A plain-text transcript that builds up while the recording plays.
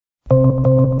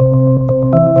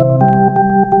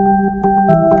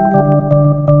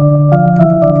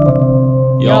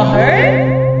Y'all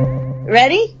heard?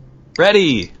 Ready?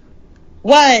 Ready.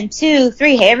 1, 2,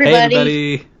 3. Hey, everybody. Hey,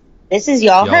 everybody. This is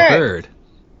Y'all Heard.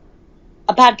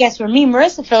 A podcast where me,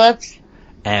 Marissa Phillips.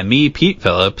 And me, Pete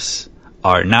Phillips,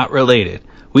 are not related.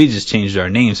 We just changed our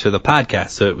names for the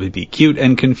podcast so it would be cute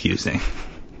and confusing.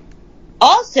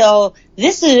 Also,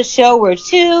 this is a show where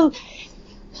two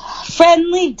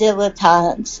friendly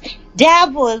dilettantes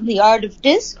dabble in the art of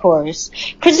discourse,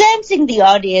 presenting the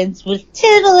audience with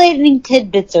titillating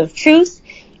tidbits of truth,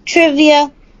 trivia,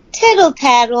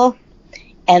 tittle-tattle,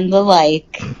 and the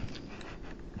like.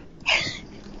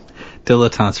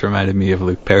 Dilettantes reminded me of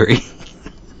Luke Perry.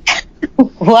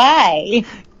 Why?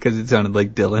 Because it sounded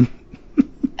like Dylan.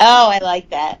 Oh, I like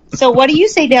that. So what do you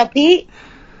say now, Pete?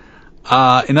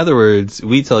 In other words,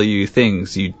 we tell you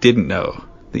things you didn't know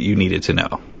that you needed to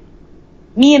know.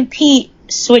 Me and Pete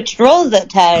switched roles that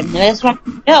time, and I just want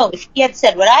to know, if he had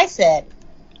said what I said,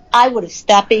 I would have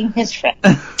stopped being his friend.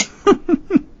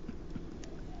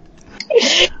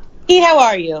 Pete, how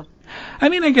are you? I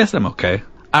mean, I guess I'm okay.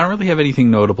 I don't really have anything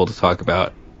notable to talk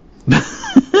about.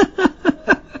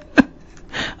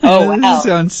 Oh, wow. This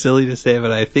sounds silly to say,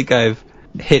 but I think I've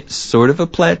hit sort of a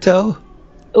plateau.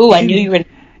 Ooh, I knew you were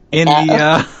in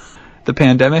the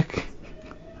pandemic.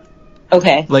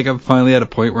 Okay. Like, I'm finally at a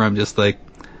point where I'm just like,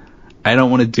 I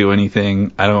don't want to do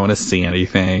anything. I don't want to see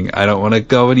anything. I don't want to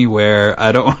go anywhere.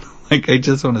 I don't want to, I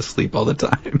just want to sleep all the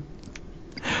time.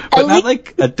 But not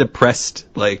like a depressed,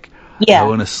 I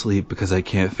want to sleep because I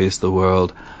can't face the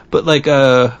world. But Plus,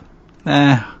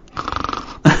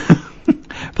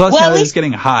 now that it's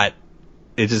getting hot,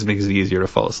 it just makes it easier to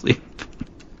fall asleep.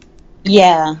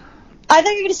 Yeah. I thought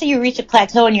you were going to say you reached a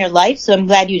plateau in your life, so I'm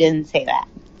glad you didn't say that.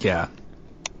 Yeah.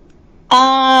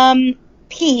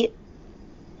 Pete,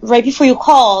 right before you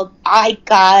called, I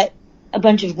got a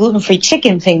bunch of gluten-free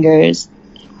chicken fingers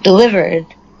delivered.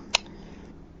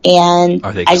 And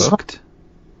are they cooked?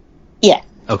 Yeah.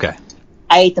 Okay.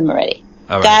 I ate them already.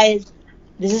 All right. Guys,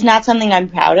 this is not something I'm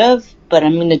proud of, but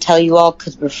I'm going to tell you all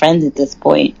because we're friends at this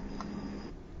point.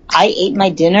 I ate my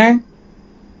dinner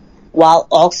while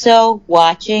also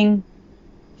watching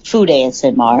food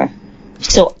ASMR.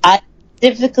 So I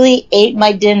specifically ate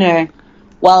my dinner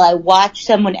while I watched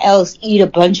someone else eat a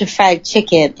bunch of fried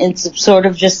chicken in some sort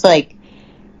of just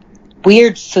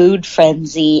weird food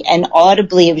frenzy, and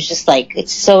audibly it was just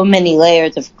it's so many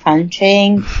layers of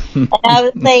crunching. And I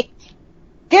was like,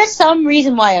 there's some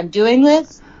reason why I'm doing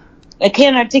this. I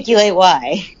can't articulate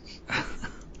why.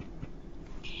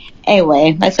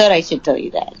 Anyway, I thought I should tell you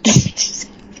that.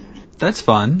 That's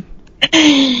fun.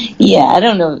 Yeah, I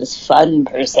don't know if it's fun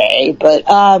per se, but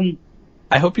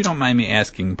I hope you don't mind me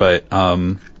asking, but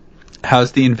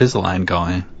how's the Invisalign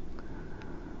going?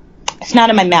 It's not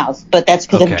in my mouth, but that's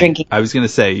because I'm drinking. I was gonna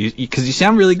say because you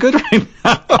sound really good right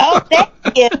now. Oh,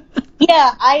 thank you.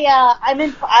 Yeah,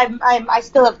 I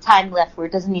still have time left where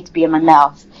it doesn't need to be in my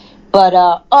mouth. But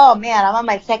oh man, I'm on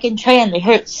my second tray and they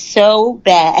hurt so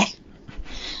bad.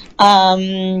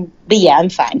 But yeah, I'm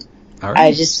fine. All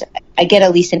right. I get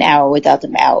at least an hour without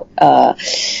them out.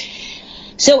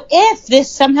 So if this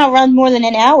somehow runs more than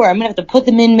an hour, I'm gonna have to put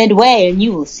them in midway, and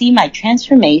you will see my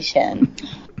transformation.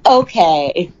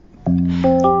 Okay.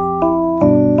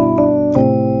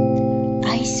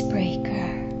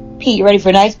 Icebreaker. Pete, you ready for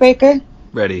an icebreaker?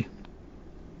 Ready.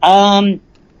 What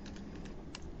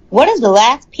is the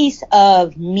last piece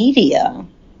of media,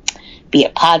 be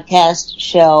it podcast,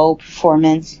 show,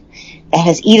 performance, that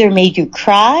has either made you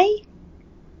cry,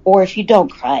 or if you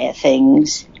don't cry at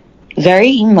things,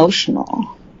 very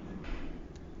emotional?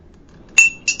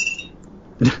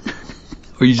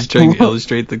 Were you just trying to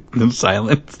illustrate the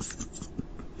silence?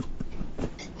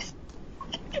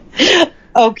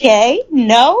 Okay,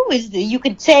 no, you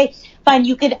could say, fine,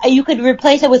 you could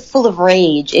replace it with full of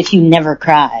rage if you never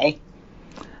cry.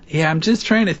 Yeah, I'm just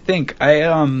trying to think.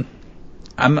 I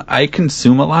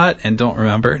consume a lot and don't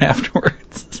remember it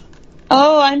afterwards.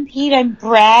 Oh, I'm Pete. I'm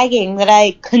bragging that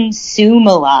I consume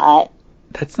a lot.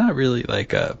 That's not really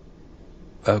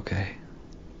okay.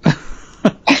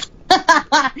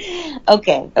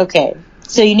 Okay.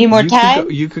 So you need more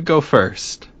time? You could go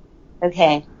first.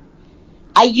 Okay.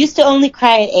 I used to only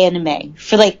cry at anime.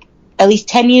 For at least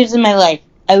 10 years of my life,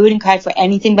 I wouldn't cry for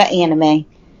anything but anime.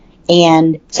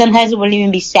 And sometimes it wouldn't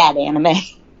even be sad anime.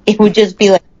 It would just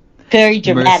be very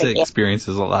dramatic. Marissa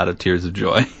experiences a lot of tears of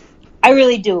joy. I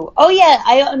really do. Oh yeah,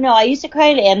 I used to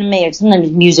cry at anime or sometimes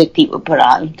music people put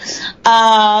on.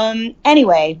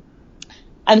 Anyway,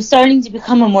 I'm starting to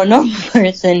become a more normal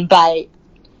person by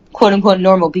quote unquote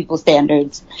normal people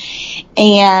standards.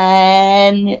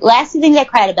 And last two things I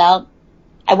cried about,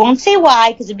 I won't say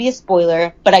why because it'd be a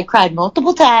spoiler, but I cried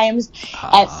multiple times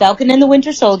at Falcon and the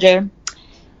Winter Soldier.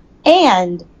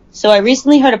 And so I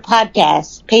recently heard a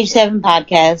podcast, Page 7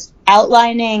 podcast,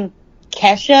 outlining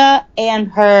Kesha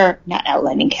and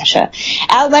outlining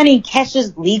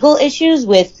Kesha's legal issues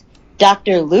with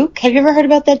Dr. Luke. Have you ever heard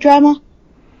about that drama?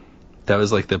 That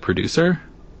was like the producer?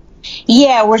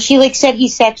 Yeah, where she like said he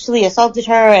sexually assaulted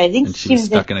her. I think and she was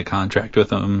stuck in a contract with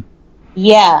him.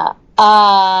 Yeah.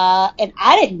 And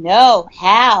I didn't know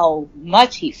how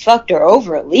much he fucked her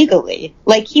over illegally.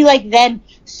 Like, he, like, then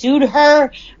sued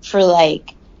her for,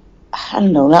 like, I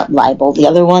don't know, not libel, the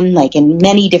other one, like, in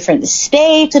many different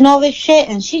states and all this shit,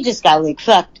 and she just got, like,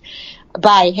 fucked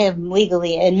by him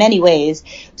legally in many ways.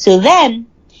 So then,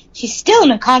 she's still in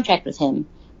a contract with him,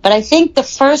 but I think the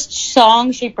first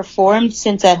song she performed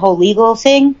since that whole legal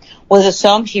thing was a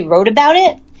song she wrote about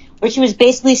it, where she was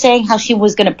basically saying how she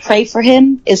was going to pray for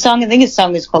him. I think his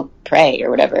song is called Pray or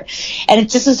whatever. And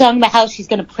it's just a song about how she's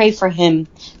going to pray for him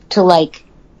to, like,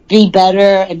 be better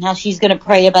and how she's going to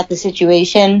pray about the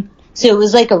situation. So it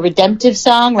was like a redemptive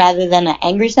song rather than an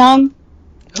angry song.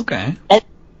 Okay. I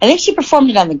think she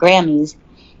performed it on the Grammys.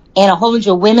 And a whole bunch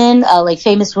of women, like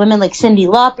famous women like Cyndi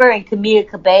Lauper and Camila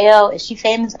Cabello. Is she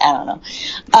famous? I don't know.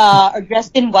 Are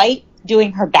dressed in white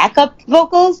doing her backup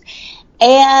vocals.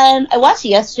 And I watched it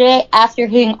yesterday after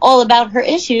hearing all about her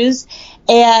issues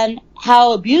and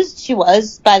how abused she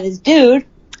was by this dude.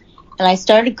 And I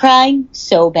started crying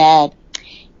so bad.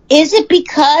 Is it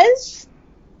because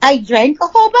I drank a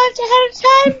whole bunch ahead of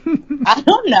time? I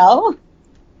don't know.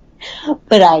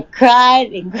 But I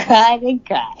cried and cried and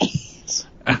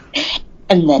cried.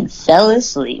 And then fell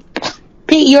asleep.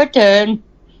 Pete, your turn.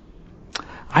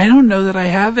 I don't know that I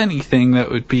have anything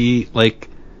that would be like...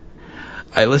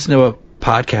 I listen to a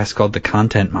podcast called The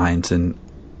Content Minds, and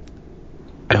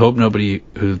I hope nobody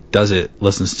who does it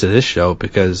listens to this show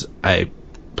because I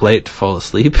play it to fall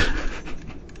asleep.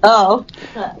 Oh.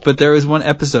 But there was one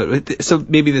episode, so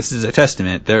maybe this is a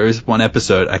testament. There was one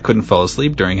episode I couldn't fall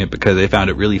asleep during it because I found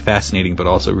it really fascinating but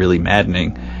also really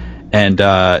maddening. And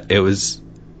it was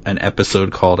an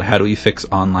episode called How Do We Fix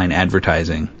Online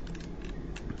Advertising?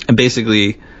 And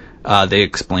basically they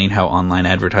explain how online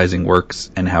advertising works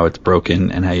and how it's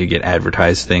broken and how you get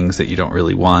advertised things that you don't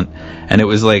really want. And it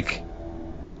was like,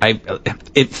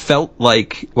 it felt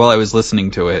like, while I was listening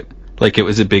to it, like it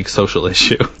was a big social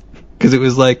issue. Because it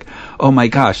was like, oh my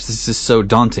gosh, this is so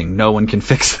daunting. No one can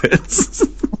fix this.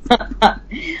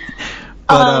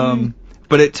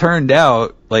 But it turned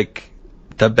out, like,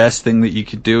 the best thing that you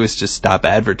could do is just stop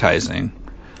advertising.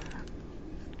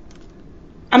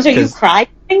 I'm sorry, you cried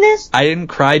during this? I didn't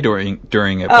cry during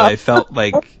it, but I felt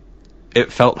like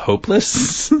it felt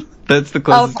hopeless. That's the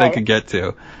closest I could get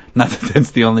to. Not that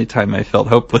that's the only time I felt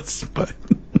hopeless, but...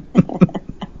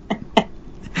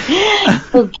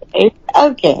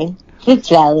 Okay. It's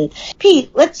valid. Pete,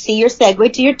 let's see your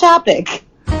segue to your topic.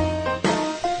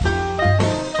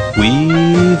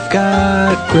 We've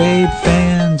got great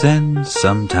fans, and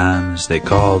sometimes they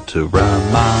call to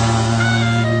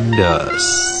remind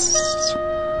us.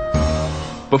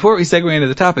 Before we segue into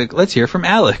the topic, let's hear from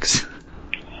Alex.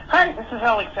 Hi, this is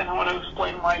Alex, and I want to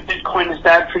explain why Bitcoin is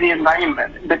bad for the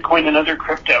environment, Bitcoin and other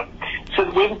crypto. So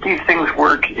the way that these things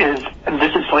work is, and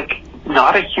this is like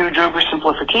not a huge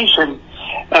oversimplification,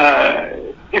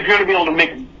 if you're going to be able to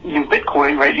make new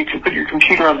Bitcoin, right, you can put your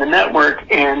computer on the network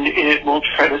and it will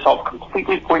try to solve a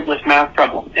completely pointless math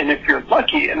problem. And if you're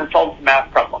lucky and it solves the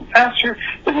math problem faster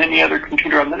than any other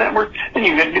computer on the network, then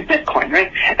you get a new Bitcoin,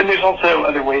 right? And there's also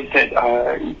other ways that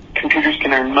computers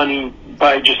can earn money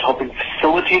by just helping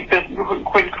facilitate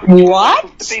Bitcoin.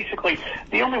 What? Basically,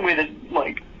 the only way that,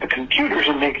 like, the computers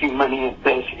are making money at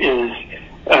this is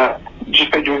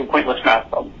just by doing pointless math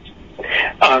problems.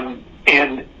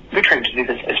 And they're trying to do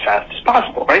this as fast as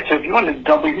possible, right? So if you want to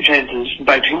double your chances to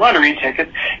buy 2 lottery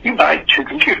tickets, you buy 2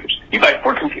 computers. You buy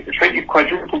 4 computers, right? You've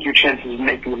quadrupled your chances of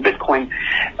making a Bitcoin.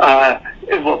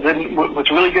 Well, then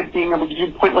what's really good at being able to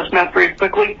do pointless math very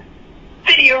quickly?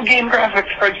 Video game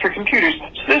graphics cards for computers.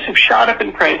 So those have shot up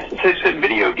in price. So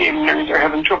video game nerds are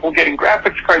having trouble getting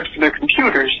graphics cards for their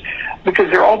computers because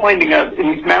they're all winding up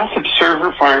in these massive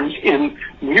server farms in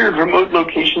weird remote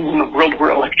locations in the world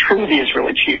where electricity is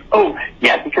really cheap. Oh,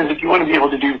 yeah, because if you want to be able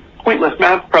to do pointless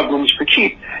math problems for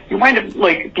cheap, you wind up,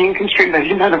 like, being constrained by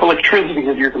the amount of electricity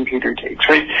that your computer takes,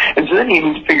 right? And so then you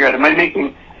need to figure out, am I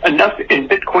making enough in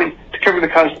Bitcoin to cover the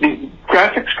cost of these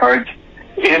graphics cards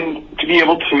and to be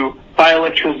able to buy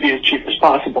electricity as cheap as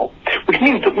possible, which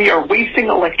means that we are wasting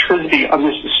electricity on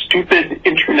this stupid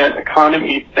internet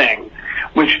economy thing,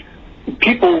 which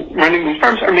people running these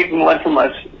farms are making less and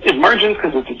less in margins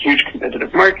because it's a huge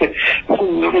competitive market. The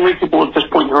only people at this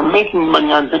point who are making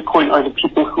money on Bitcoin are the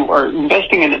people who are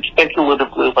investing in it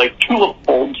speculatively like tulip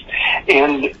bulbs,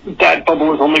 and that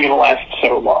bubble is only going to last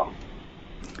so long.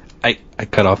 I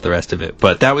cut off the rest of it,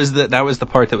 but that was the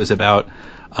part that was about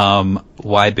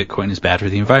why Bitcoin is bad for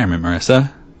the environment,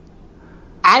 Marissa.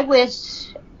 I wish,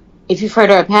 if you've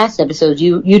heard our past episodes,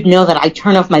 you'd know that I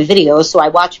turn off my videos, so I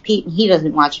watch Pete and he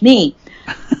doesn't watch me.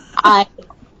 I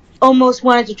almost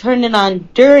wanted to turn it on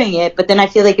during it, but then I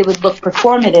feel like it would look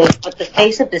performative. But the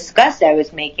face of disgust I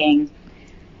was making,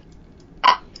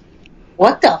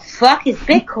 what the fuck is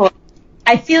Bitcoin?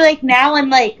 I feel like now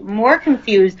I'm like more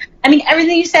confused. I mean,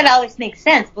 everything you said, Alex, makes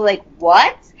sense, but like,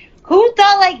 what? Who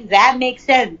thought like that makes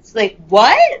sense? Like,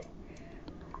 what?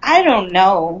 I don't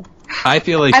know. I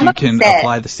feel like you can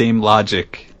apply the same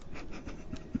logic.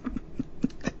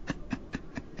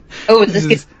 Oh,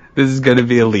 this is going to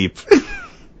be a leap.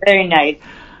 Very nice.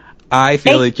 I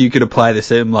feel like you could apply the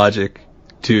same logic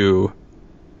to,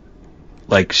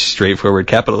 like, straightforward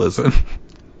capitalism.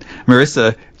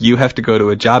 Marissa, you have to go to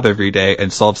a job every day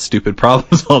and solve stupid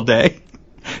problems all day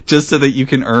just so that you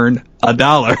can earn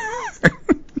 $1.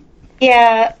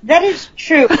 Yeah, that is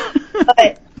true.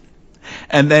 But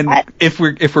and then if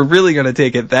we're really going to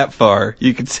take it that far,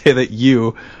 you could say that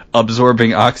you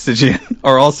absorbing oxygen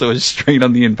are also a strain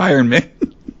on the environment.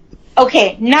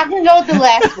 Okay, not going to go with the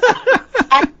last one.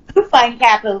 I do find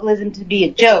capitalism to be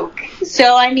a joke.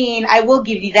 So, I mean, I will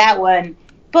give you that one.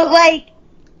 But, like,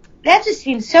 that just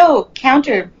seems so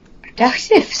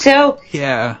counterproductive, so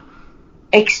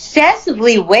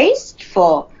excessively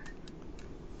wasteful.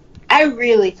 I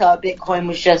really thought Bitcoin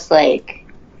was just like,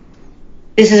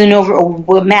 this is a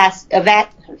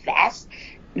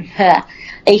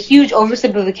huge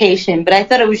oversimplification, but I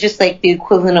thought it was just like the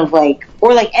equivalent of like,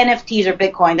 or like NFTs or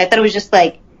Bitcoin. I thought it was just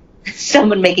like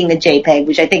someone making a JPEG,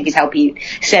 which I think is how Pete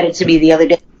said it to me the other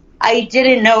day. I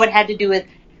didn't know it had to do with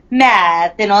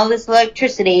math and all this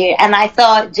electricity, and I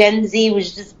thought Gen Z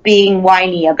was just being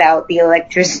whiny about the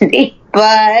electricity.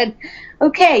 But,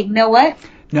 okay, you know what?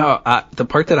 No, the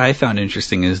part that I found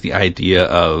interesting is the idea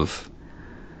of,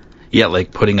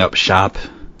 like putting up shop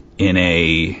in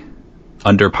a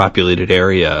underpopulated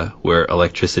area where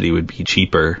electricity would be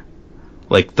cheaper.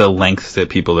 Like the lengths that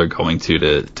people are going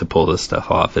to pull this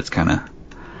stuff off. It's kind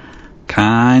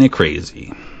of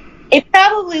crazy. It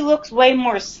probably looks way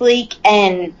more sleek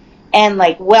and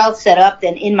like well set up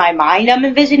than in my mind I'm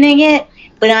envisioning it,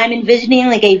 but I'm envisioning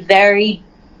like a very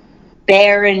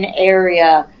barren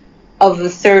area of a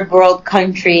third world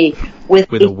country with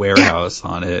a warehouse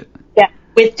on it. Yeah,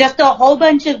 with just a whole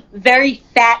bunch of very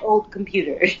fat old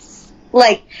computers,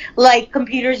 like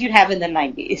computers you'd have in the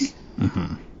 90s.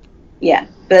 Mm-hmm. Yeah,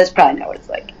 but that's probably not what it's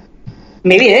like.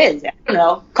 Maybe it is. I don't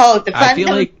know. Call it the I feel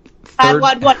like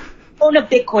own a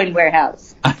Bitcoin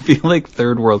warehouse. I feel like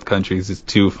third world countries is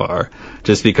too far,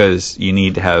 just because you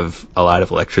need to have a lot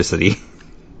of electricity.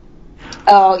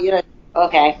 Oh,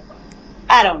 okay.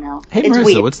 I don't know. Hey, it's Marissa,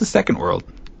 weird. What's the second world?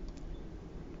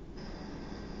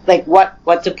 Like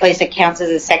what's a place that counts as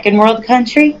a second world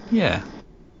country? Yeah.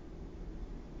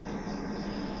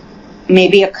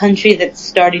 Maybe a country that's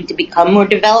starting to become more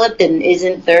developed and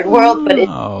isn't third world, but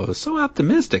Oh, so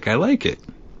optimistic. I like it.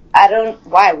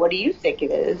 Why? What do you think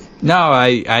it is? No,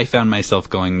 I found myself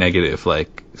going negative,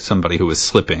 like somebody who was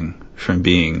slipping from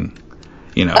being,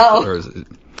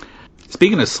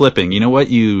 Speaking of slipping, you know what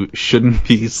you shouldn't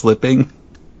be slipping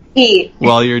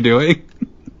while you're doing?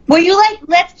 Well,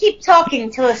 let's keep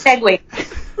talking till a segue.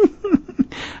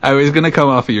 I was going to come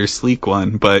off of your sleek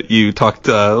one, but you talked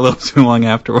a little too long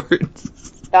afterwards.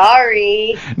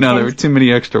 Sorry. No, there were too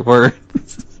many extra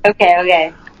words.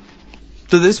 Okay.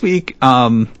 So this week,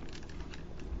 to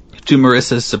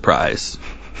Marissa's surprise,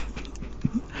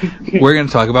 we're going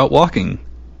to talk about walking.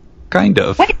 Kind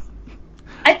of. Wait,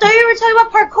 I thought you were talking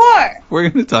about parkour. We're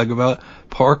going to talk about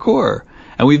parkour.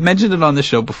 And we've mentioned it on the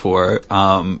show before,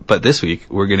 but this week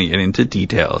we're going to get into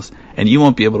details, and you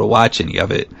won't be able to watch any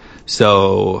of it.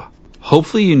 So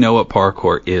hopefully you know what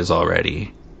parkour is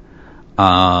already.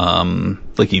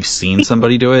 Like you've seen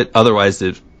somebody do it. Otherwise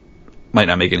it might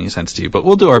not make any sense to you, but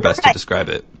we'll do our best to describe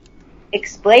it.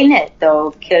 Explain it,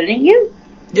 though, couldn't you?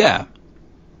 Yeah.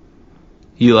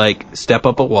 You, step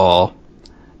up a wall,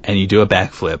 and you do a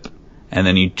backflip, and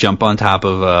then you jump on top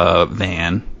of a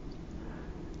van,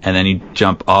 and then you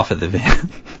jump off of the van.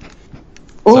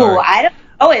 Ooh, I don't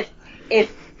know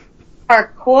if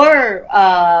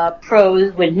parkour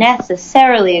pros would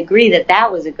necessarily agree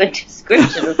that was a good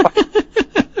description of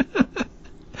parkour.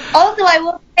 Also, I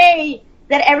will say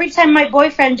that every time my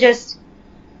boyfriend just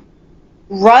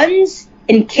runs,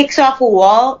 and kicks off a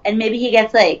wall, and maybe he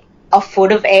gets like a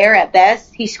foot of air at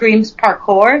best. He screams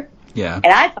parkour. Yeah. And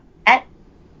I find that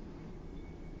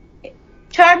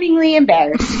charmingly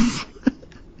embarrassing.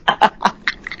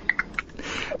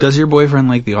 Does your boyfriend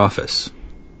like The Office?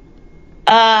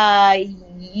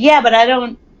 Yeah, but I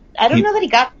don't know that he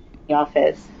got The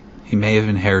Office. He may have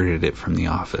inherited it from The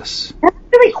Office. That's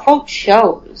really quote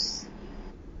shows.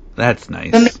 That's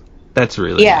nice. That's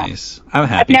really nice. I'm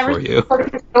happy for you.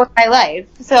 I've never seen my life,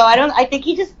 so I think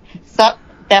he just thought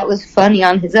that was funny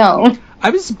on his own.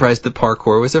 I was surprised that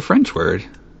parkour was a French word.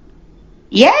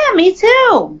 Yeah, me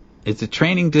too. It's a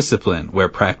training discipline where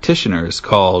practitioners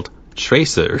called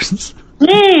tracers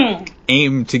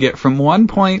aim to get from one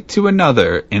point to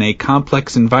another in a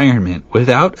complex environment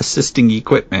without assisting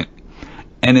equipment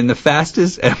and in the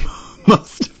fastest and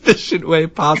most efficient way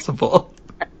possible.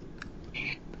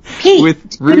 Pete,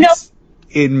 with roots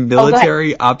in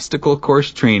military obstacle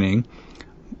course training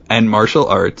and martial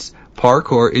arts,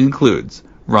 parkour includes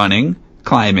running,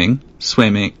 climbing,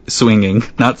 swinging,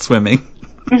 not swimming,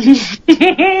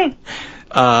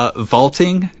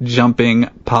 vaulting, jumping,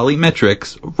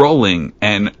 polymetrics, rolling,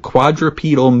 and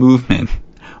quadrupedal movement,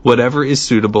 whatever is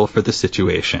suitable for the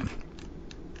situation.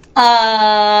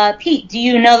 Pete, do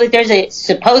you know that there's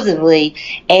supposedly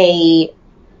a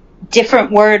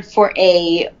different word for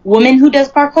a woman who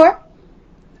does parkour?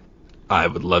 I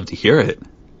would love to hear it.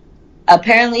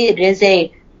 Apparently it is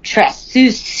a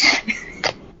trasseuse.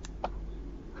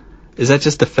 Is that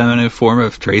just a feminine form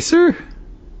of tracer?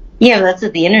 Yeah, that's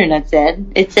what the internet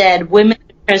said. It said women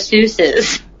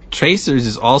trasseuses. Tracers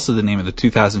is also the name of the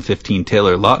 2015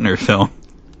 Taylor Lautner film,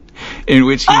 in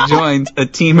which he joins a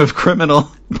team of criminal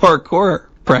parkour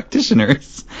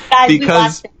practitioners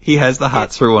because he has the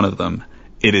hots for one of them.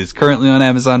 It is currently on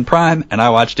Amazon Prime, and I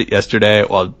watched it yesterday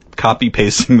while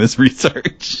copy-pasting this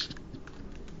research.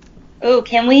 Oh,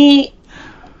 can we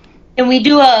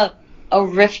do a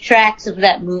riff tracks of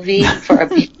that movie for a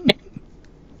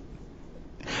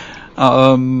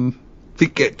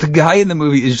the guy in the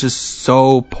movie is just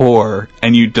so poor,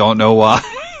 and you don't know why.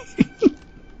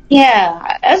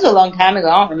 Yeah, that was a long time ago.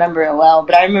 I don't remember it well,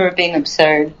 but I remember it being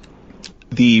absurd.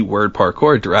 The word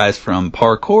parkour derives from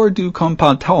parcours du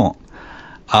combattant,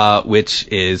 which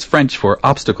is French for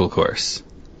obstacle course.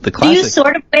 The classic... Do you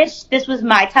sort of wish this was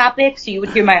my topic so you would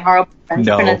hear my horrible French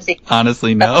pronunciation?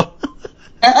 Honestly, no.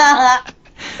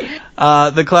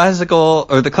 The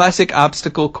classic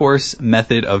obstacle course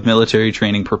method of military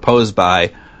training proposed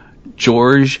by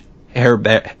Georges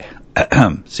Herbert.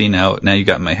 See, now you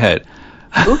got in my head.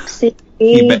 Oopsie.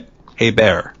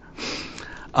 Hebert.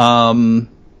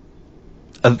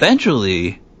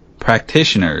 Eventually,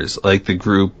 practitioners like the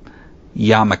group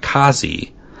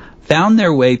Yamakasi found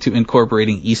their way to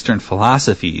incorporating Eastern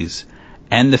philosophies,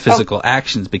 and the physical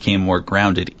actions became more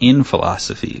grounded in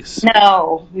philosophies.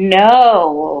 No.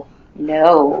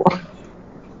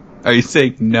 Are you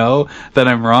saying no, that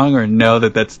I'm wrong, or no,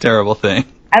 that that's a terrible thing?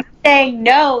 I'm saying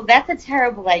no, that's a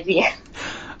terrible idea.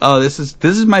 Oh, this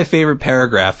is my favorite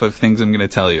paragraph of things I'm going to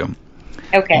tell you.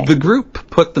 Okay. The group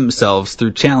put themselves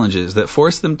through challenges that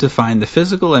forced them to find the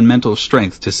physical and mental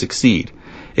strength to succeed.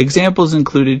 Examples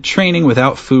included training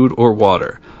without food or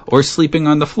water, or sleeping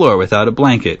on the floor without a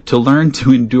blanket to learn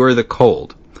to endure the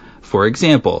cold. For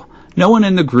example, no one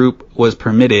in the group was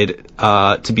permitted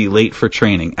to be late for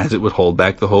training, as it would hold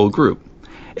back the whole group.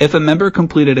 If a member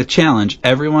completed a challenge,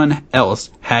 everyone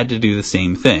else had to do the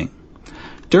same thing.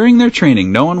 During their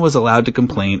training, no one was allowed to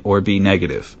complain or be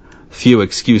negative. Few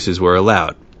excuses were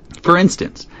allowed. For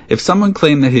instance, if someone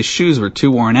claimed that his shoes were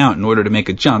too worn out in order to make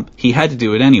a jump, he had to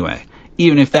do it anyway,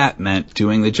 even if that meant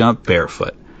doing the jump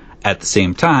barefoot. At the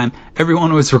same time,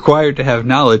 everyone was required to have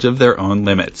knowledge of their own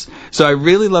limits. So I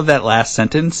really love that last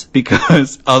sentence,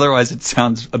 because otherwise it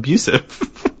sounds abusive.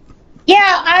 Yeah,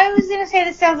 I was going to say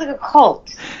this sounds like a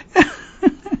cult.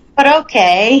 But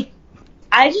okay.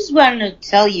 I just wanted to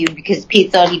tell you, because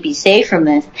Pete thought he'd be safe from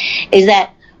this, is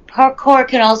that parkour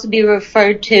can also be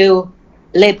referred to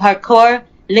le parkour,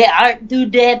 le art du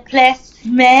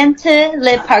déplacement,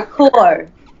 le parkour.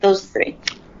 Those three.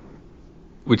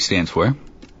 Which stands for?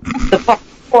 The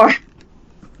parkour.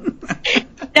 No,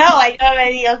 I don't have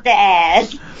anything else to add.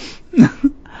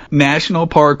 National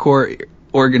parkour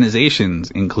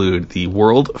organizations include the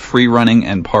World Freerunning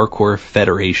and Parkour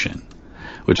Federation,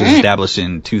 which was established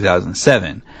in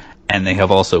 2007, and they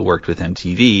have also worked with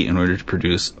MTV in order to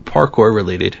produce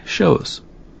parkour-related shows.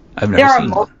 I've never there seen are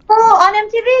multiple on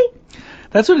MTV?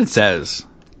 That's what it says.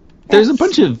 There's a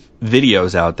bunch of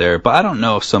videos out there, but I don't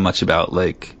know so much about,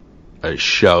 like, a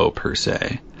show per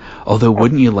se. Although,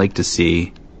 wouldn't you like to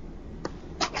see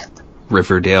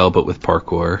Riverdale, but with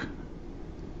parkour?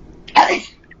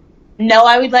 No,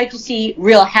 I would like to see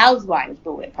Real Housewives,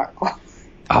 but with parkour.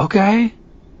 Okay.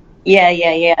 Yeah.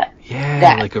 Yeah,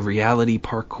 That. like a reality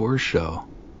parkour show.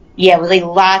 Yeah, with like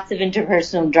lots of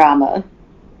interpersonal drama.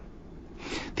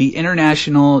 The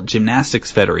International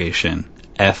Gymnastics Federation,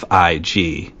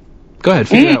 FIG. Go ahead,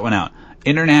 figure that one out.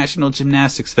 International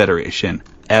Gymnastics Federation,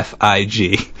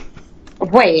 FIG.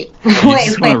 Wait. You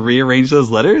just want to rearrange those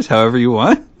letters however you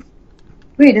want?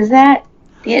 Wait, is that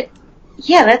it?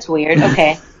 Yeah, that's weird.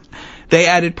 Okay. They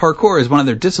added parkour as one of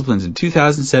their disciplines in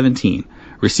 2017,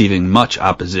 receiving much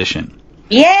opposition.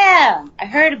 Yeah, I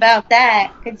heard about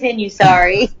that. Continue,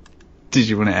 sorry. Did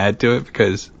you want to add to it?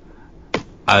 Because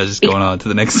I was just going on to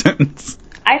the next sentence.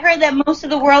 I heard that most of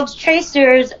the world's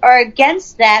tracers are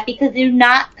against that because they do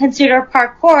not consider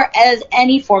parkour as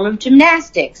any form of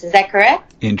gymnastics. Is that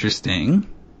correct? Interesting.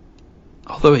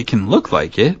 Although it can look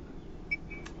like it.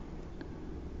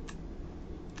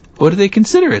 What do they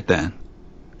consider it then?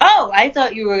 Oh, I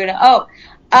thought you were gonna.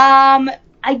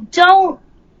 I don't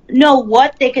know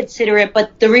what they consider it,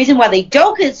 but the reason why they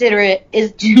don't consider it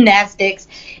is gymnastics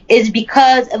is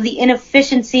because of the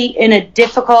inefficiency in a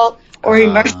difficult or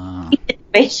emergency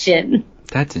situation.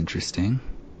 That's interesting.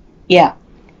 Yeah.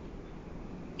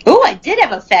 Oh, I did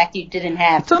have a fact you didn't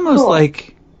have. It's almost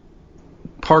like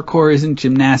parkour isn't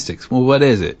gymnastics. Well, what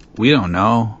is it? We don't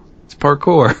know. It's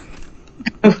parkour.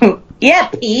 Yeah,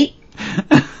 Pete.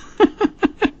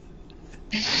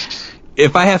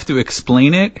 If I have to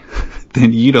explain it,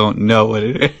 then you don't know what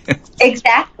it is.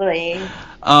 Exactly.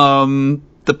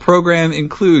 The program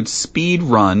includes speed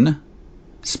run,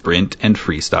 sprint, and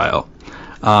freestyle.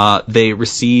 They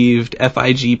received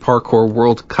FIG Parkour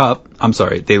World Cup. I'm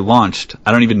sorry, they launched.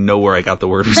 I don't even know where I got the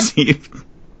word received.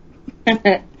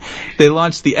 They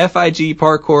launched the FIG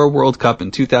Parkour World Cup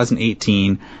in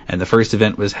 2018, and the first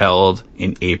event was held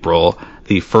in April.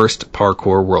 The first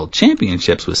Parkour World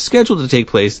Championships was scheduled to take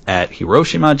place at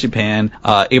Hiroshima, Japan,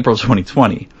 April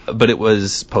 2020, but it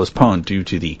was postponed due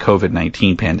to the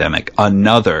COVID-19 pandemic,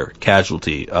 another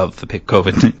casualty of the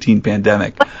COVID-19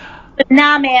 pandemic. But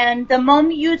nah, man, the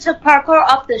moment you took parkour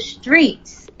off the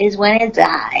streets is when it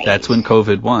died. That's when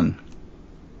COVID won.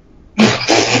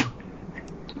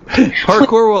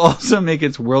 Parkour will also make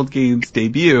its World Games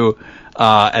debut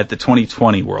at the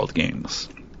 2020 World Games.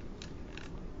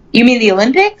 You mean the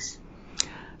Olympics?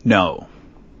 No.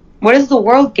 What is the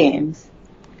World Games?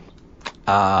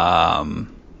 I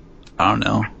don't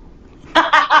know.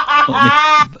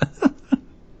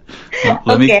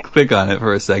 Let me click on it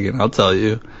for a second. I'll tell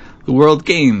you. The World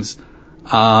Games.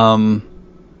 An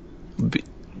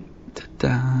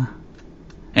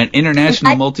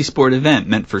international multi-sport event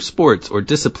meant for sports or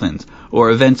disciplines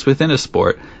or events within a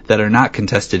sport that are not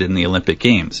contested in the Olympic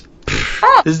Games.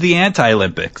 Oh. This is the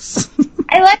anti-Olympics.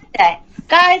 I like that.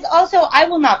 Guys, also, I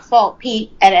will not fault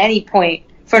Pete at any point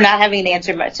for not having an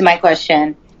answer to my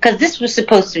question, because this was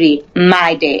supposed to be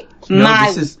my date.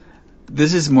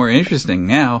 This is more interesting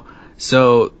now.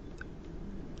 So,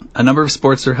 a number of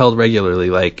sports are held regularly,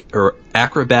 like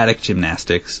acrobatic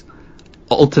gymnastics,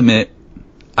 ultimate,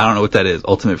 I don't know what that is,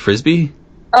 ultimate frisbee?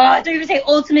 I thought you were going to say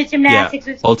ultimate gymnastics.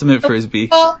 Yeah, ultimate frisbee.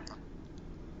 Not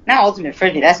ultimate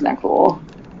frisbee, that's not cool.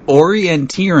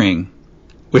 Orienteering,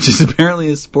 which is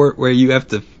apparently a sport where you have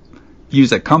to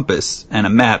use a compass and a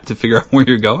map to figure out where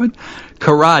you're going.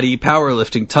 Karate,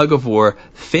 powerlifting, tug of war,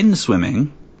 fin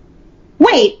swimming.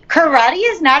 Wait, karate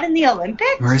is not in the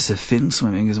Olympics? Marissa, fin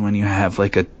swimming is when you have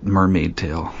like a mermaid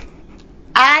tail.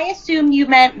 I assumed you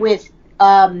meant with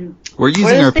we're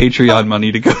using our Patreon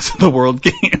money to go to the World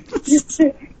Games.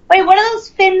 Wait, what are those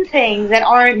fin things that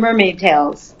aren't mermaid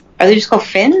tails? Are they just called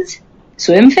fins?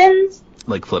 Swim fins?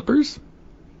 Like flippers?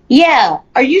 Yeah.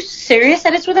 Are you serious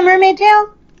that it's with a mermaid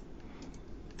tail?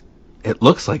 It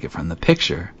looks like it from the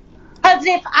picture. Because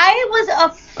if I was a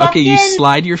fucking... Okay, you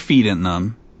slide your feet in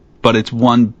them, but it's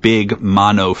one big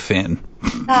mono fin.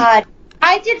 God.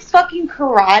 I did fucking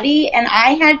karate, and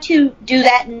I had to do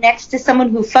that next to someone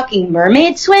who fucking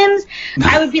mermaid swims.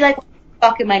 I would be like, what the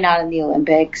fuck am I not in the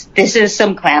Olympics? This is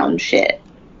some clown shit.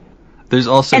 There's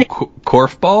also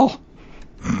korfball.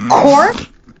 Korf?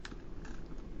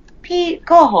 Pete,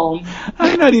 go home.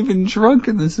 I'm not even drunk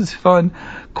and this is fun.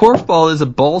 Korfball is a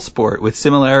ball sport with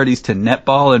similarities to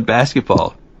netball and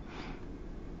basketball.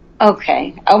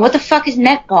 Okay. What the fuck is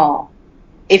netball?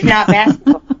 If not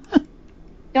basketball?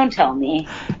 Don't tell me.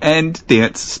 And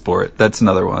dance sport. That's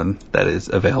another one that is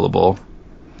available.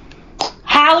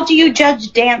 How do you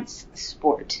judge dance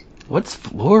sport? What's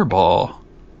floorball?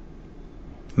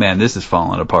 Man, this is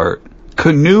falling apart.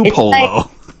 Canoe polo.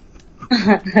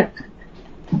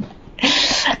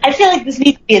 I feel like this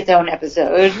needs to be its own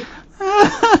episode.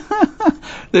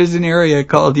 There's an area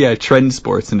called, Trend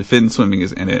Sports, and fin swimming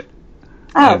is in it.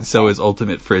 Oh. And so is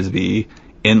ultimate frisbee,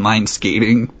 inline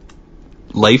skating,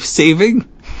 life saving.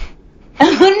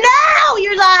 No,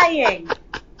 you're lying.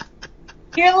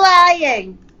 You're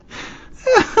lying.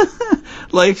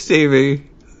 Life saving,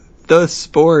 the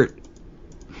sport.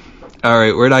 All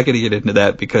right, we're not going to get into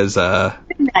that because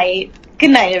Good night. Good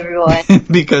night, everyone.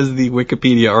 because the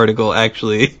Wikipedia article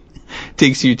actually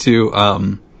takes you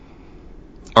to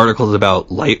articles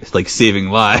about life, like saving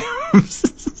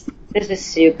lives. This is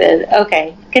stupid.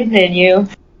 Okay, continue.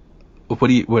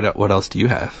 What else do you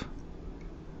have?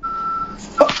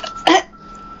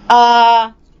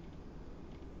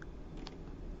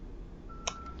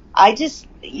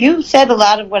 You said a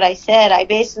lot of what I said. I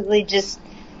basically just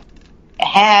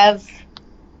have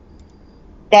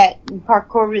that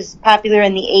parkour was popular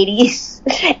in the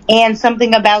 80s and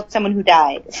something about someone who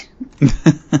died.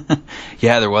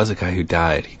 Yeah, there was a guy who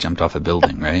died. He jumped off a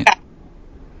building, right?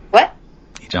 What?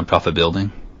 He jumped off a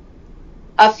building?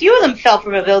 A few of them fell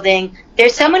from a building.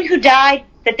 There's someone who died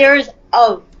that there is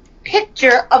a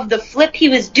picture of the flip he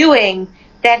was doing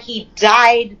that he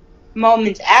died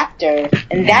moments after,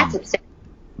 and that's upsetting.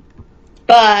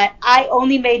 But I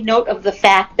only made note of the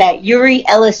fact that Yuri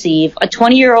Eliseev, a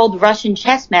 20-year-old Russian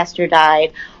chess master,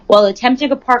 died while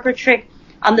attempting a parkour trick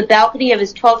on the balcony of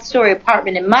his 12th-story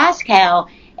apartment in Moscow,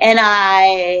 and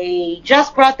I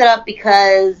just brought that up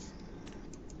because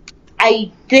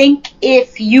I think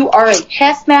if you are a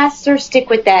chess master, stick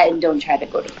with that and don't try to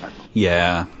go to parkour.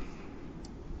 Yeah.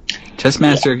 Chess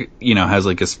master, has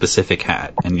like a specific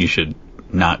hat, and you should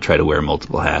not try to wear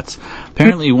multiple hats.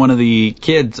 Apparently, one of the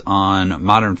kids on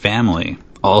Modern Family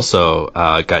also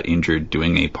got injured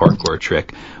doing a parkour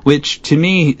trick, which to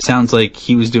me sounds like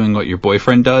he was doing what your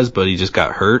boyfriend does, but he just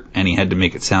got hurt, and he had to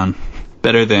make it sound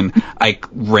better than I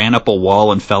ran up a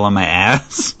wall and fell on my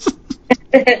ass.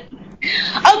 Okay,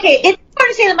 it's hard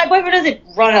to say that my boyfriend doesn't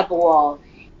run up a wall.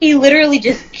 He literally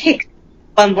just kicks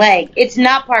one leg. It's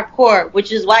not parkour,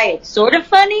 which is why it's sort of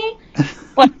funny,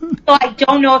 but so I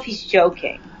don't know if he's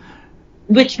joking,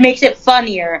 which makes it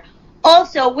funnier.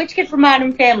 Also, which kid from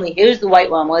Modern Family? It was the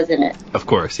white one, wasn't it? Of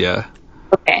course, yeah.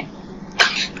 Okay.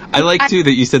 I like, too,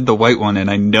 that you said the white one, and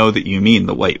I know that you mean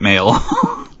the white male.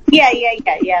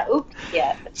 Yeah. Oops,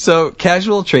 yeah. So,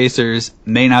 casual tracers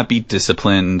may not be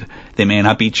disciplined. They may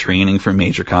not be training for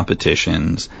major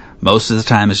competitions. Most of the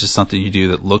time, it's just something you do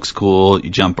that looks cool. You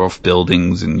jump off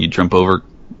buildings, and you jump over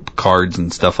cards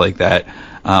and stuff like that.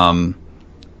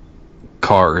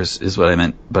 Cars is what I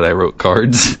meant, but I wrote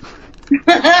cards.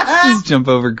 Just jump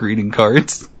over greeting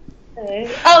cards.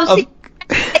 Oh, see,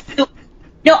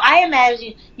 no, I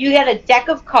imagine you had a deck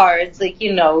of cards, like,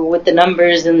 with the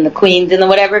numbers and the queens and the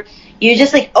whatever. You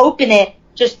just, open it,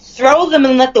 just throw them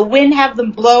and let the wind have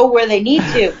them blow where they need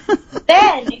to.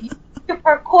 Then, you use your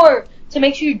parkour to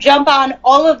make sure you jump on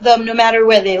all of them no matter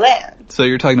where they land. So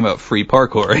you're talking about free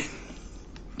parkour.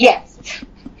 Yes.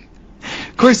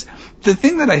 Of course, the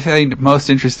thing that I find most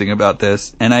interesting about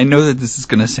this, and I know that this is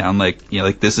going to sound like,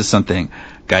 this is something,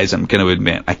 guys, I'm going to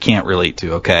admit, I can't relate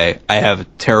to, okay? I have a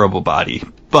terrible body,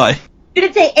 but... You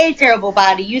didn't say a terrible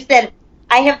body. You said,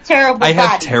 I have terrible body. I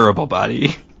have terrible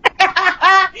body.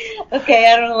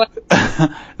 Okay, I don't know what...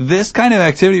 This kind of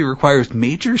activity requires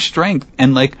major strength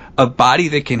and, a body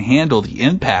that can handle the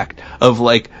impact of,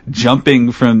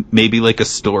 jumping from maybe, a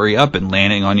story up and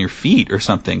landing on your feet or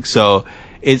something. So...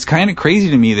 It's kind of crazy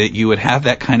to me that you would have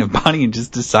that kind of body and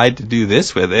just decide to do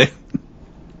this with it.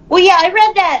 Well, yeah, I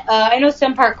read that. I know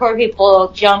some parkour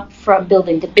people jump from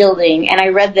building to building, and I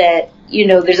read that,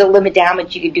 there's a limit to how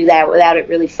much you could do that without it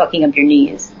really fucking up your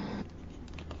knees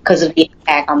because of the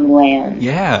impact on the land.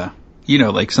 Yeah.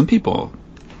 Some people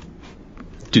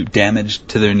do damage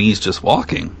to their knees just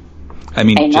walking.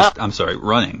 I'm sorry,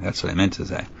 running. That's what I meant to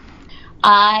say.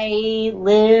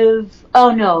 Oh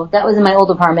no, that was in my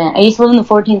old apartment. I used to live on the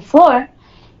 14th floor,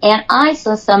 and I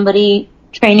saw somebody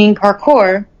training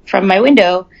parkour from my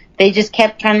window. They just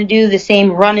kept trying to do the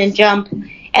same run and jump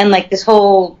and this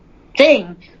whole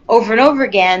thing over and over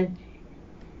again.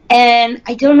 And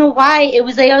I don't know why. It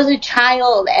was I was a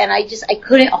child, and I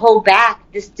couldn't hold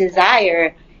back this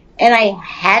desire, and I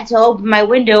had to open my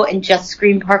window and just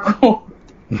scream parkour.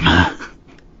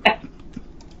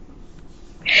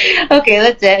 Okay,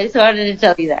 that's it. I just wanted to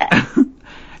tell you that.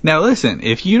 Now listen,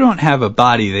 if you don't have a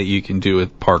body that you can do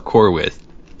with parkour with,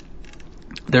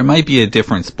 there might be a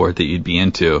different sport that you'd be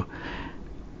into,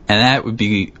 and that would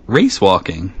be race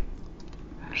walking.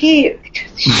 Huge.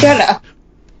 Shut up.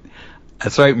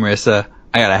 That's right, Marissa.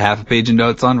 I got a half a page of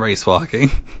notes on race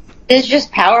walking. It's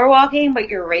just power walking, but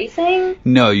you're racing?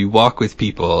 No, you walk with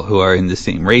people who are in the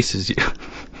same race as you.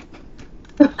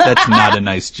 That's not a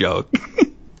nice joke.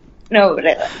 No,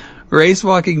 but Race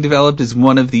walking developed as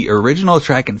one of the original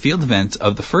track and field events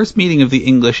of the first meeting of the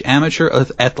English Amateur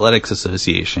Athletics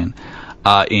Association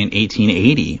in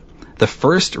 1880. The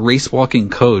first race walking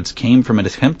codes came from an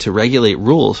attempt to regulate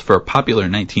rules for a popular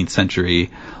 19th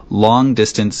century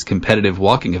long-distance competitive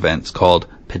walking events called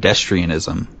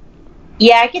pedestrianism.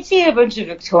 Yeah, I could see a bunch of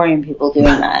Victorian people doing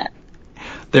that.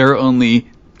 There are only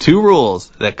 2 rules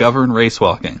that govern race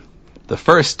walking. The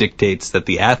first dictates that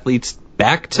the athlete's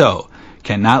back toe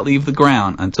cannot leave the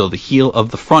ground until the heel of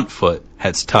the front foot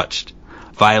has touched.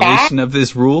 Violation of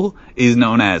this rule is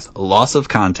known as loss of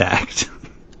contact.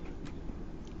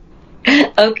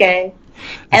 Okay.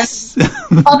 And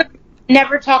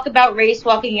never talk about race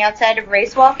walking outside of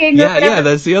race walking? Yeah,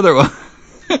 that's the other one.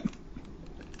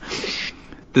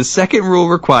 The second rule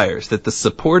requires that the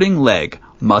supporting leg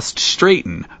must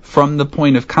straighten from the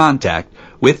point of contact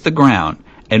with the ground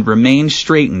and remain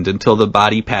straightened until the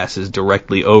body passes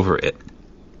directly over it.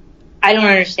 I don't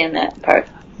understand that part.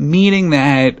 Meaning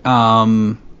that,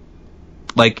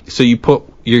 so you put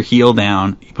your heel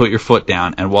down, you put your foot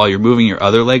down, and while you're moving your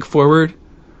other leg forward,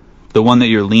 the one that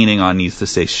you're leaning on needs to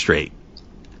stay straight.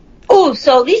 Oh,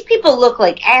 so these people look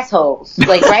like assholes.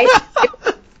 Like, right?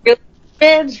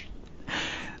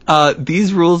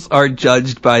 These rules are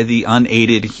judged by the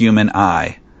unaided human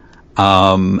eye.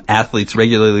 Athletes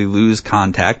regularly lose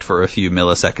contact for a few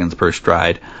milliseconds per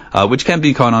stride, which can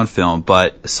be caught on film,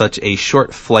 but such a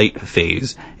short flight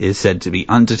phase is said to be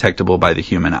undetectable by the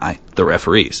human eye, the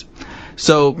referees.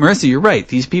 So, Marissa, you're right.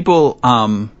 These people,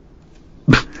 I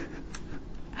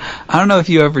don't know if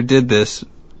you ever did this,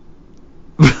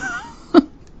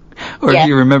 or if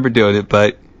you remember doing it,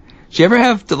 but did you ever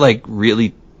have to,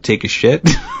 really take a shit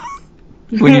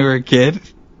when you were a kid?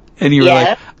 And you were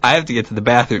like, I have to get to the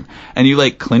bathroom. And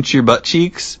you, clench your butt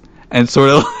cheeks and sort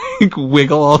of,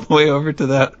 wiggle all the way over to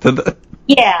the...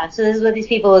 Yeah, so this is what these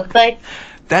people look like?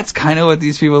 That's kind of what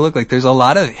these people look like. There's a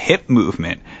lot of hip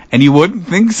movement. And you wouldn't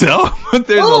think so, but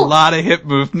there's a lot of hip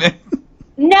movement.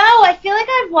 No, I feel like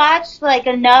I've watched,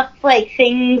 enough,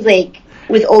 things,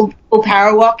 with old people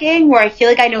power walking, where I feel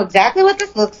like I know exactly what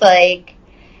this looks like.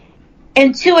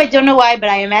 And 2, I don't know why, but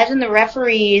I imagine the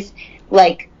referees,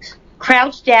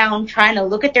 crouched down, trying to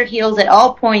look at their heels at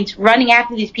all points, running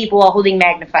after these people while holding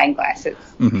magnifying glasses.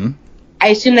 Mm-hmm. I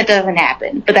assume that doesn't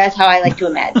happen, but that's how I like to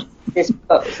imagine this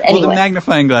pose. Anyway. Well, the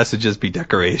magnifying glass would just be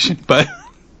decoration, but...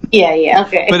 Yeah,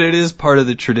 okay. But it is part of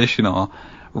the traditional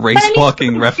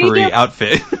race-walking referee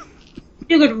outfit.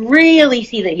 You could really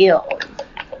see the heel.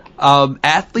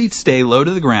 Athletes stay low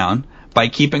to the ground by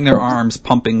keeping their arms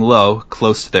pumping low,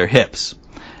 close to their hips.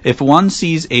 If one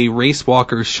sees a race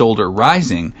walker's shoulder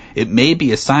rising, it may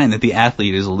be a sign that the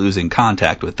athlete is losing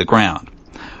contact with the ground.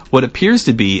 What appears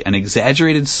to be an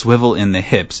exaggerated swivel in the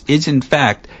hips is in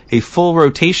fact a full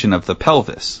rotation of the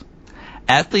pelvis.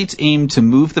 Athletes aim to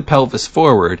move the pelvis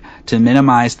forward to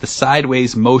minimize the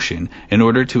sideways motion in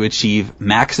order to achieve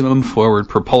maximum forward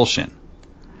propulsion.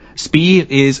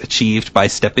 Speed is achieved by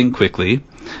stepping quickly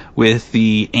with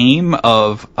the aim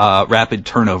of rapid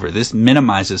turnover. This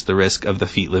minimizes the risk of the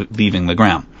feet leaving the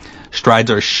ground.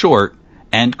 Strides are short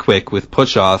and quick with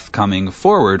push-off coming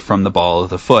forward from the ball of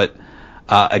the foot,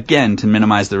 again to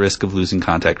minimize the risk of losing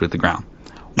contact with the ground.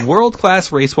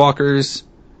 World-class race walkers,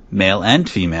 male and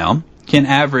female, can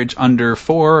average under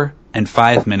 4 and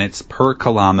 5 minutes per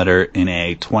kilometer in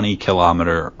a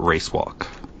 20-kilometer race walk.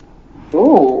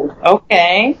 Ooh,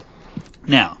 okay.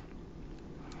 Now,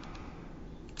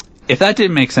 if that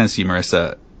didn't make sense to you,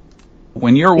 Marissa,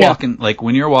 when you're walking,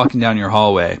 when you're walking down your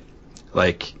hallway,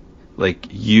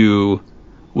 you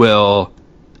will,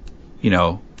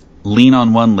 lean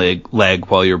on one leg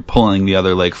while you're pulling the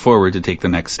other leg forward to take the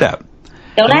next step.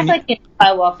 Don't act like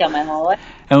I walk down my hallway.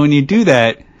 And when you do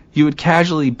that, you would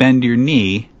casually bend your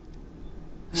knee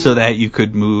so that you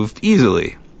could move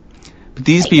easily. But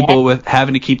these people with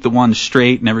having to keep the one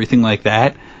straight and everything like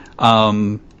that,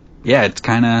 it's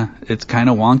kind of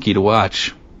wonky to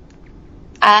watch.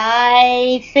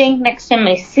 I think next time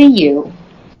I see you,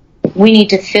 we need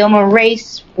to film a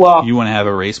race walk. You want to have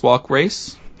a race walk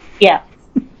race? Yeah.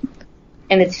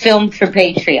 And it's filmed for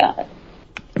Patreon.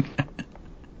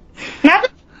 Not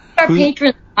that our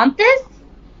patrons want this,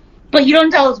 but you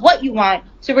don't tell us what you want,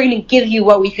 so we're going to give you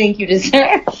what we think you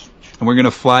deserve. And we're going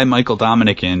to fly Michael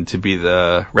Dominic in to be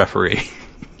the referee.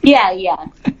 Yeah.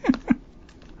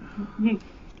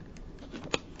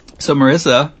 So,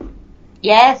 Marissa.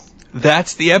 Yes?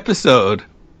 That's the episode.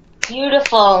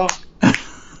 Beautiful.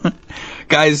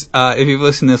 Guys, if you've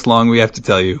listened this long, we have to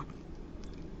tell you,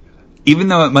 even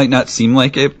though it might not seem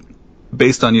like it,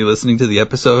 based on you listening to the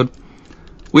episode,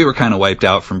 we were kind of wiped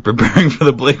out from preparing for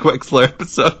the Blake Wexler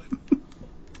episode.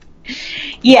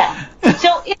 Yeah.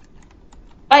 So if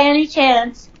by any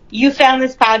chance you found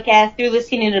this podcast through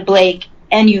listening to Blake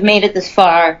and you've made it this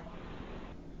far,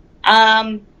 I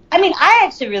mean, I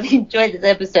actually really enjoyed this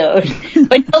episode,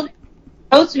 but it's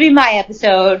supposed to be my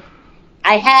episode.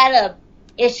 I had a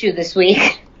issue this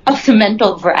week of the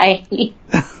mental variety.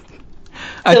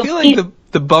 I feel like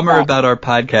the bummer about our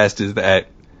podcast is that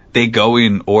they go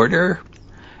in order,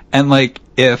 and like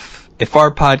if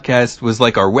our podcast was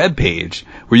like our webpage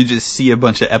where you just see a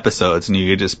bunch of episodes and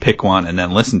you could just pick one and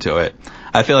then listen to it,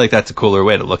 I feel like that's a cooler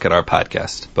way to look at our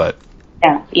podcast. But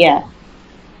yeah.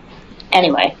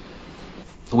 Anyway,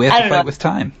 we have to fight with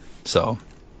time. So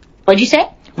what'd you say?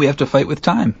 We have to fight with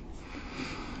time.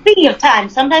 Speaking of time,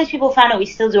 sometimes people find out we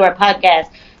still do our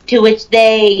podcast, to which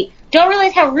they don't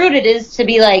realize how rude it is to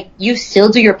be like, you still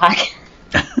do your podcast.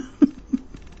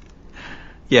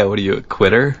 Yeah, what are you, a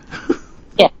quitter?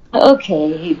 Yeah,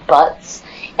 okay, butts.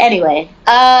 Anyway,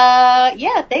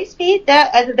 yeah, thanks, Pete.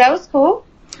 That was cool.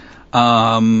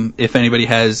 If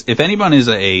anyone is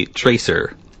a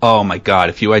tracer, oh my god,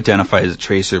 if you identify as a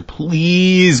tracer,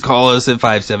 please call us at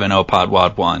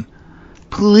 570-PODWAD1.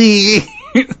 Please.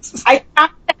 I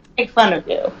can't make fun of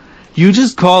you. You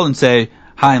just call and say,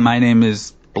 hi, my name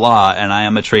is blah, and I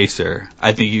am a tracer.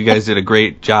 I think you guys did a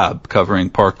great job covering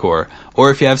parkour.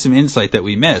 Or if you have some insight that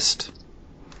we missed,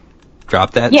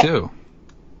 drop that too.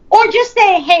 Or just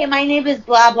say, hey, my name is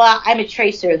blah, blah, I'm a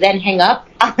tracer, then hang up.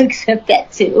 I'll accept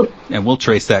that too. And we'll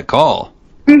trace that call.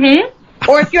 Mm-hmm.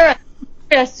 Or if you're a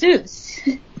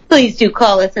Seuss, please do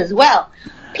call us as well.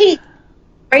 Pete,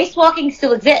 race walking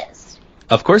still exists.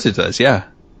 Of course it does, yeah.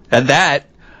 And that,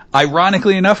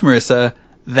 ironically enough, Marissa,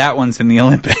 that one's in the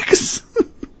Olympics.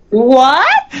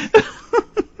 What?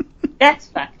 That's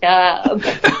fucked up.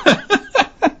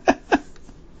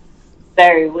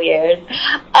 Very weird.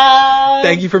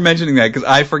 Thank you for mentioning that, because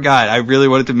I forgot. I really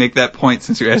wanted to make that point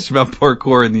since you asked about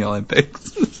parkour in the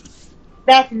Olympics.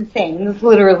 That's insane. That's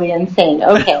literally insane.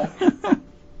 Okay.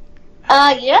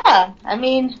 Yeah. I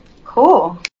mean,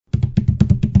 cool.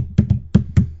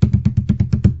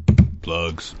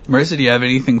 Plugs. Marissa, do you have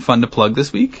anything fun to plug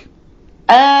this week?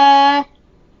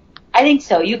 I think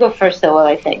so. You go first, though, while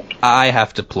I think. I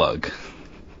have to plug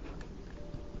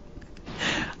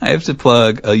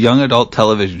a young adult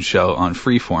television show on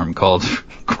Freeform called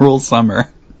Cruel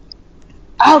Summer.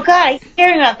 Oh, God, I keep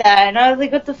hearing about that, and I was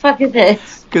like, what the fuck is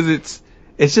this? Because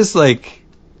it's just like,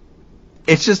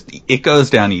 it goes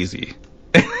down easy.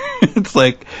 It's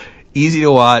like, easy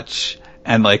to watch,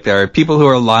 and like, there are people who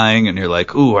are lying, and you're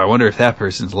like, ooh, I wonder if that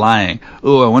person's lying.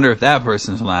 Ooh, I wonder if that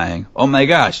person's lying. Oh my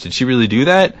gosh, did she really do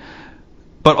that?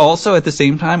 But also, at the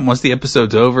same time, once the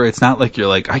episode's over, it's not like you're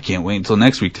like, I can't wait until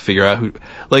next week to figure out who...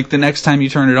 Like, the next time you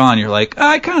turn it on, you're like,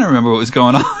 I kind of remember what was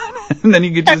going on. And then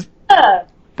you could just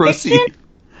proceed. Fiction?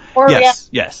 Or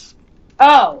yes.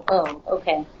 Oh,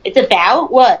 okay. It's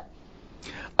about what?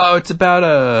 Oh, it's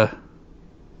about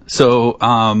So,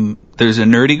 there's a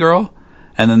nerdy girl,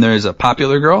 and then there's a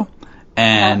popular girl,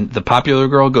 and the popular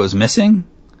girl goes missing,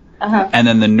 and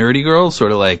then the nerdy girl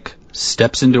sort of, like,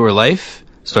 steps into her life,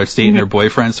 starts dating her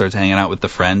boyfriend, starts hanging out with the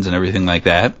friends and everything like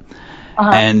that.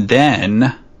 And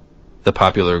then the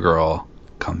popular girl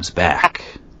comes back.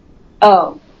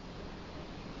 Oh.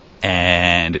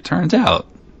 And it turns out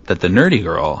that the nerdy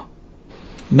girl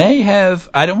may have,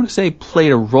 I don't want to say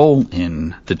played a role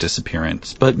in the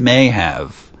disappearance, but may have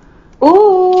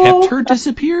kept her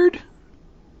disappeared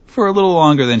for a little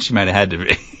longer than she might have had to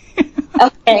be.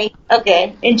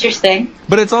 Okay, interesting.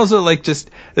 But it's also like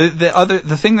just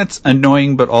the thing that's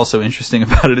annoying but also interesting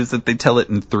about it is that they tell it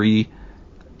in 3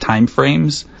 time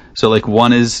frames. So like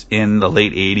one is in the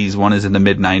late 80s, one is in the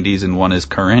mid 90s, and one is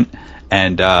current.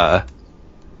 And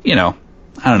you know,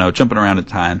 I don't know, jumping around in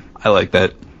time. I like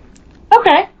that.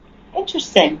 Okay,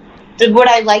 interesting. Would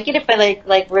I like it if I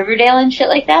like Riverdale and shit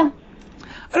like that?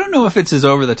 I don't know if it's as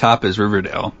over the top as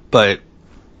Riverdale, but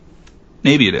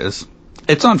maybe it is.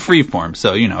 It's on Freeform,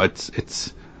 so, you know,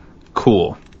 it's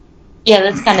cool. Yeah,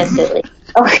 that's kind of silly.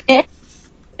 Okay.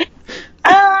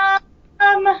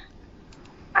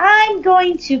 I'm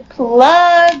going to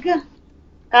plug... God,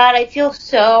 I feel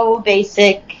so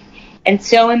basic and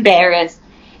so embarrassed.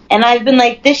 And I've been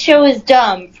like, this show is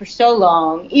dumb for so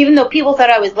long, even though people thought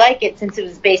I would like it since it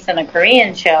was based on a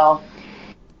Korean show.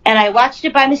 And I watched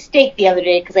it by mistake the other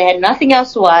day because I had nothing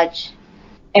else to watch.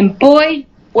 And boy...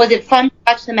 was it fun to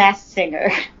watch The Masked Singer.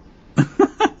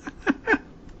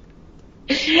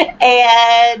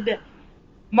 And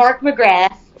Mark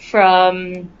McGrath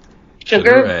from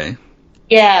Sugar Ray.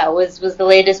 Yeah, was the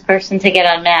latest person to get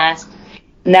unmasked,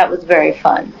 and that was very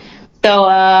fun. So,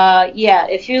 yeah,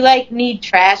 if you, like, need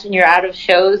trash and you're out of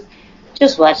shows,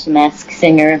 just watch The Masked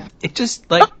Singer. It just,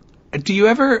 like, do you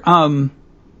ever,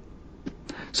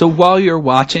 so while you're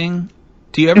watching,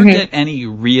 do you ever get any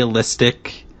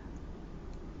realistic,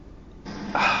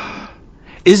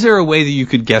 is there a way that you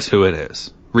could guess who it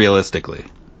is, realistically?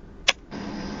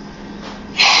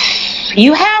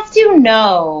 You have to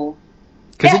know.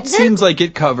 Because it seems like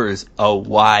it covers a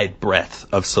wide breadth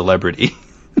of celebrity.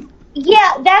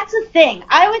 Yeah, that's the thing.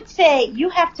 I would say you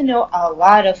have to know a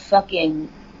lot of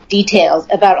fucking details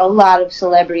about a lot of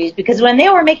celebrities, because when they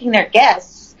were making their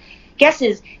guesses,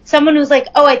 someone was like,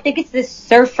 oh, I think it's this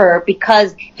surfer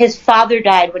because his father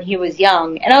died when he was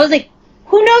young. And I was like,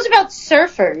 who knows about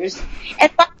surfers?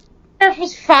 And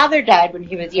his father died when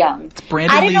he was young. It's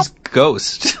Brandon Lee's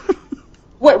ghost.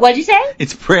 What'd you say?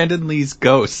 It's Brandon Lee's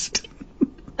ghost.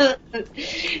 So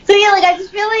yeah, like, I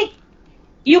just feel like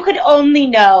you could only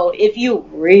know if you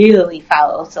really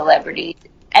follow celebrities,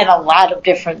 and a lot of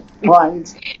different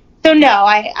ones. So no,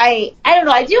 I don't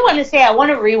know. I do want to say I want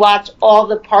to rewatch all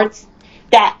the parts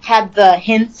that had the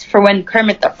hints for when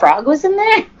Kermit the Frog was in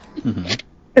there.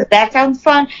 Because that sounds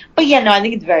fun. But yeah, no, I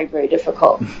think it's very, very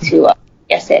difficult to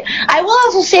guess it. I will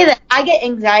also say that I get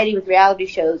anxiety with reality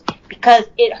shows because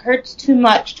it hurts too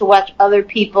much to watch other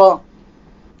people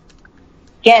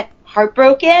get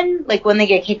heartbroken, like when they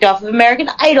get kicked off of American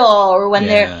Idol or when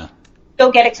they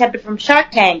don't get accepted from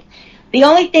Shark Tank. The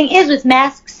only thing is with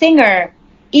Masked Singer,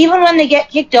 even when they get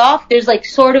kicked off, there's like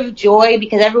sort of joy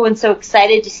because everyone's so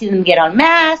excited to see them get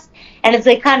unmasked, and it's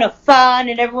like kind of fun,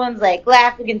 and everyone's like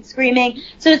laughing and screaming.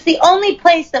 So it's the only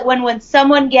place that when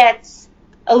someone gets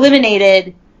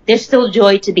eliminated, there's still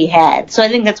joy to be had. So I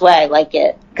think that's why I like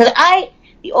it. Because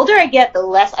the older I get, the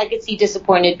less I could see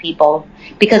disappointed people,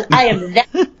 because I am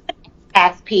that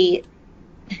past Pete.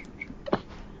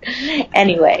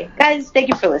 Anyway, guys, thank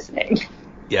you for listening.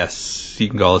 Yes, you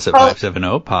can call us at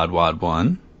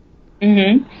 570-PODWAD1.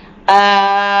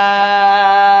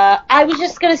 I was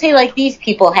just going to say, like these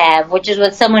people have, which is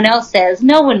what someone else says.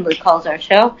 No one really calls our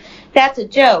show. That's a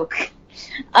joke.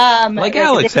 Like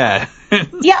Alex had.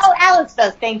 Yeah, Alex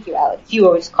does. Thank you, Alex. You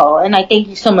always call. And I thank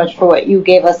you so much for what you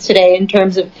gave us today in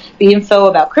terms of the info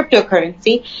about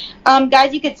cryptocurrency.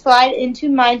 Guys, you could slide into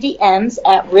my DMs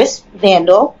at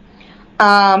RiskVandal.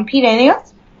 Pete, anything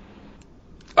else?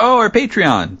 Oh, our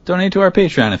Patreon. Donate to our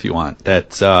Patreon if you want.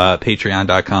 That's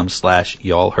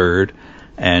patreon.com/y'allheard.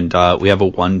 And we have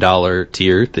a $1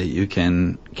 tier that you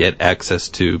can get access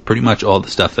to pretty much all the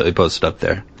stuff that we posted up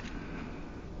there.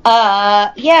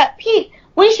 Yeah, Pete,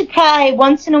 we should probably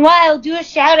once in a while do a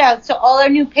shout out to all our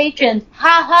new patrons.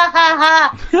 Ha ha ha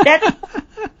ha. That's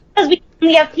because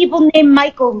we have people named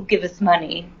Michael who give us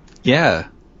money. Yeah.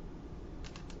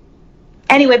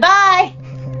 Anyway, bye.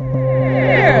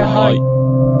 Bye.